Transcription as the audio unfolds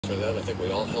after that, I think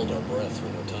we all held our breath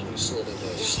when Ohtani slid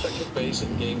into second base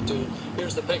in Game 2.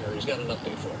 Here's the pinger. He's got an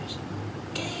update for us.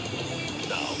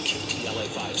 Now, KTLA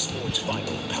 5 Sports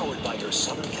Final, powered by your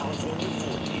Southern California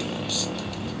Ford dealers.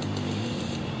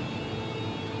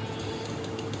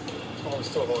 Oh, we're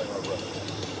still holding our breath.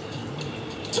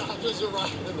 Dodgers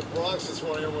arrived in the Bronx this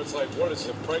morning. Everyone's like, what is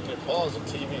it? Pregnant pause on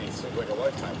TV. It seems like a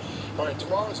lifetime. All right,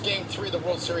 tomorrow's Game 3 of the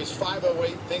World Series,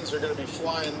 5:08. Things are going to be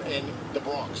flying in the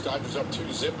Bronx. Dodgers up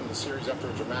 2-0 in the series after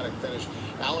a dramatic finish.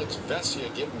 Alex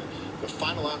Vesia getting the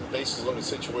final out in bases loaded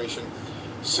situation.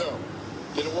 So,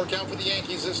 didn't work out for the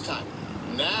Yankees this time.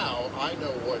 Now, I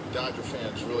know what Dodger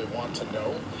fans really want to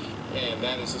know, and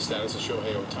that is the status of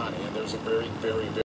Shohei Ohtani. And there's a very, very